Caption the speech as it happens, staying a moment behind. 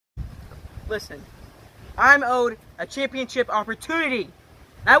listen. I'm owed a championship opportunity.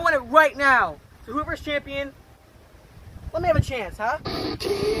 And I want it right now. So whoever's champion, let me have a chance, huh?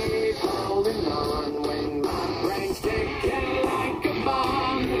 Keep holding on when my brain's ticking like a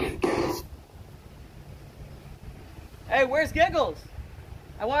bomb. Hey, where's Giggles?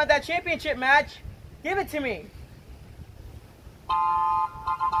 I wanted that championship match. Give it to me.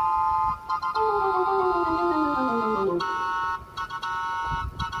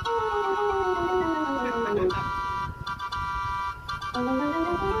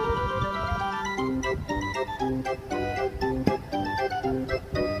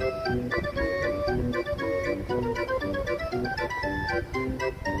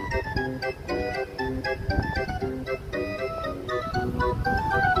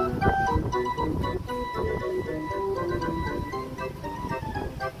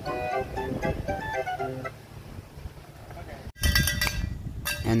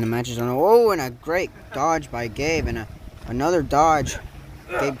 And the match is on. Oh, and a great dodge by Gabe, and another dodge.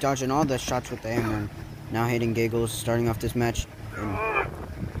 Gabe dodging all the shots with the hammer, and now hitting Giggles, starting off this match. And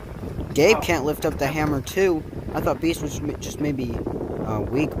Gabe can't lift up the hammer too. I thought Beast was just maybe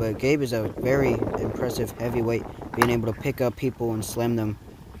weak, but Gabe is a very impressive heavyweight, being able to pick up people and slam them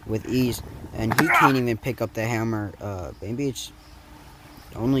with ease. And he can't even pick up the hammer. Maybe it's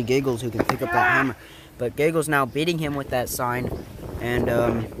only Giggles who can pick up that hammer. But Giggles now beating him with that sign. And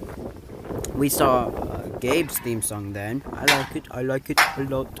we saw Gabe's theme song then. I like it a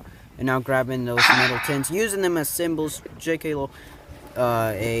lot. And now grabbing those metal tins, using them as symbols. JK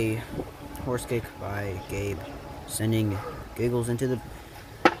a horse kick by Gabe, sending Giggles into the...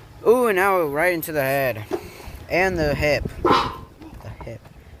 Ooh, and now right into the head. And the hip. The hip.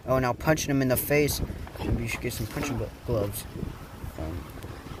 Oh, now punching him in the face. Maybe you should get some punching gloves.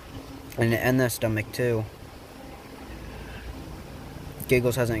 And the stomach too.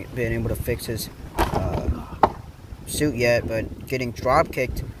 Giggles hasn't been able to fix his suit yet, but getting drop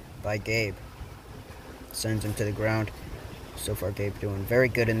kicked by Gabe sends him to the ground. So far, Gabe doing very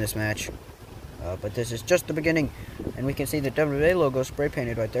good in this match. But this is just the beginning, and we can see the WWE logo spray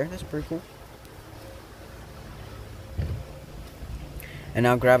painted right there. That's pretty cool. And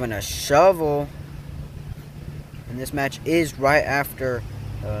now grabbing a shovel. And this match is right after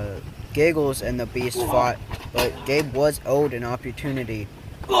Giggles and the Beast fought, but Gabe was owed an opportunity,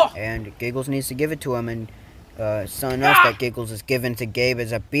 and Giggles needs to give it to him. And something else that Giggles has given to Gabe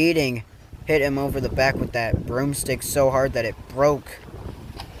is a beating. Hit him over the back with that broomstick so hard that it broke.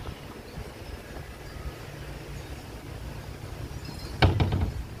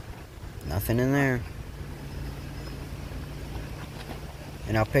 Nothing in there.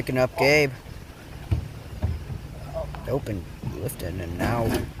 And now picking up Gabe. Open, lifted, and now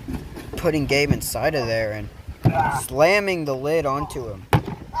putting Gabe inside of there and slamming the lid onto him.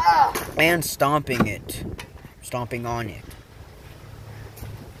 And stomping on it.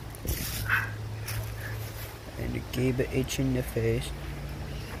 And Gabe itching in the face.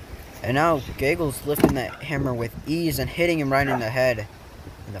 And now Giggles lifting that hammer with ease and hitting him right in the head,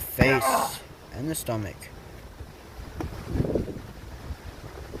 in the face, and the stomach.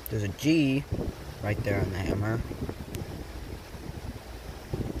 There's a G right there on the hammer.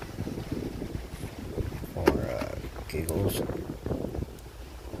 For Giggles.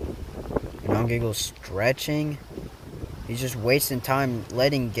 And now Giggles stretching. He's just wasting time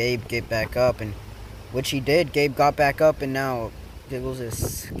letting Gabe get back up, and which he did. Gabe got back up, and now Giggles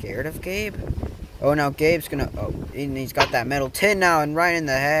is scared of Gabe. Oh, now Gabe's gonna... Oh, and he's got that metal tin now, and right in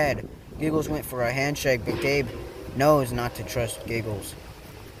the head. Giggles went for a handshake, but Gabe knows not to trust Giggles.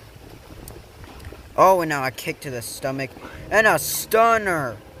 Oh, and now a kick to the stomach, and a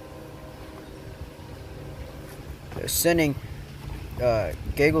stunner. Sending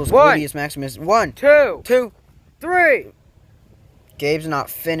Giggles Gluteus Maximus. 1, 2, 3. Gabe's not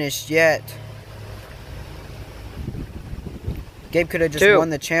finished yet. Gabe could have just won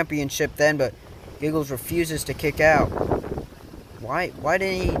the championship then, but Giggles refuses to kick out. Why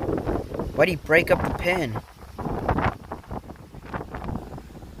did he break up the pin?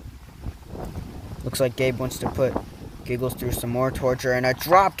 Looks like Gabe wants to put Giggles through some more torture, and a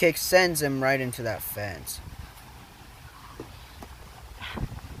drop kick sends him right into that fence.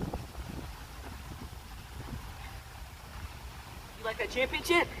 You like that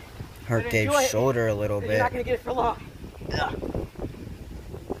championship? Hurt Gabe's shoulder a little bit. You're not gonna get it for long.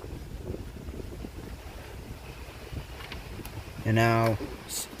 And now,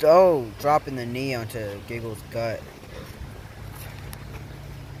 dropping the knee onto Giggles' gut.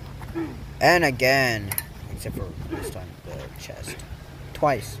 And again, except for this time, the chest.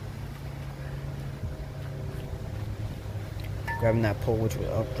 Twice. grabbing that pole, which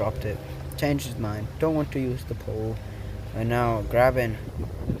dropped it. Changed his mind. Don't want to use the pole. And now grabbing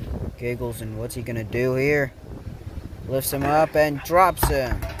Giggles, and what's he gonna do here? Lifts him up and drops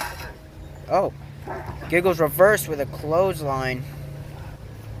him. Oh, Giggles reversed with a clothesline.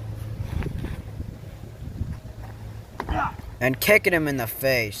 And kicking him in the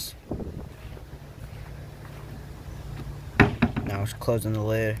face. Now he's closing the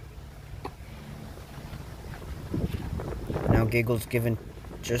lid. Now Giggles giving,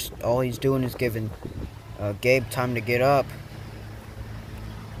 just all he's doing is giving Gabe time to get up.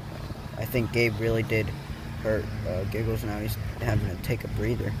 I think Gabe really did hurt Giggles. Now he's having to take a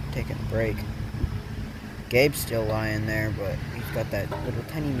breather, taking a break. Gabe's still lying there, but he's got that little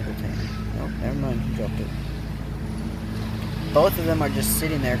tiny middle tank. Oh, never mind, he dropped it. Both of them are just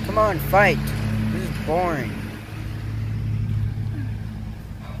sitting there. Come on, fight! This is boring.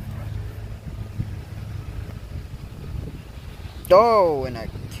 Oh, and a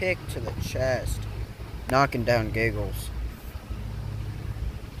kick to the chest. Knocking down Giggles.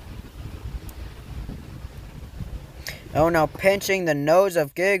 Oh, now pinching the nose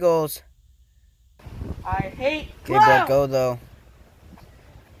of Giggles. I hate Gabe let go, though.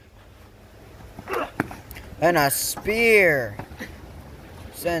 And a spear.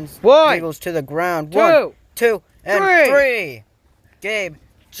 Sends Giggles to the ground. 1, 2, and 3. Gabe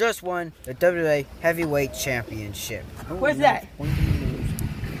just won the WWE Heavyweight Championship. Where's that?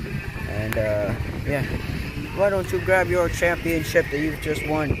 And, yeah. Why don't you grab your championship that you've just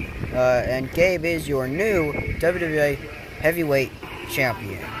won? And Gabe is your new WWE Heavyweight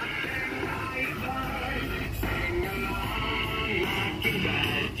Champion.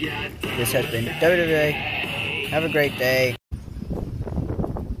 This has been WWE. Have a great day.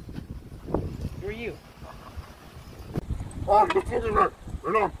 Who are you? I'm the boogeyman,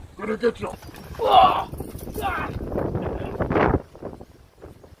 and I'm gonna get you.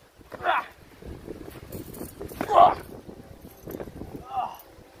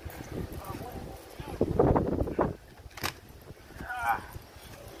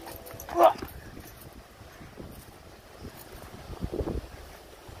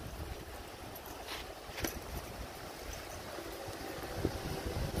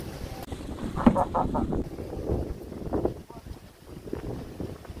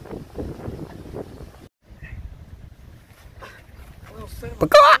 Little son of a But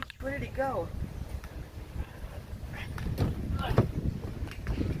bitch, where did he go?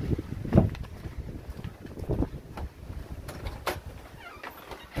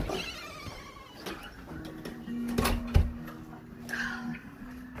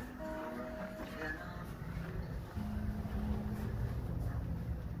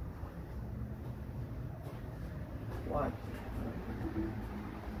 What?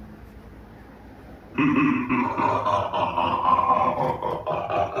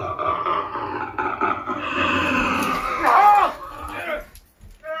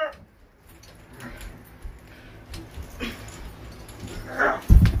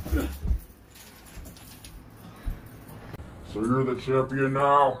 So you're the champion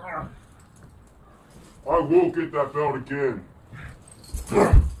now? I will get that belt again.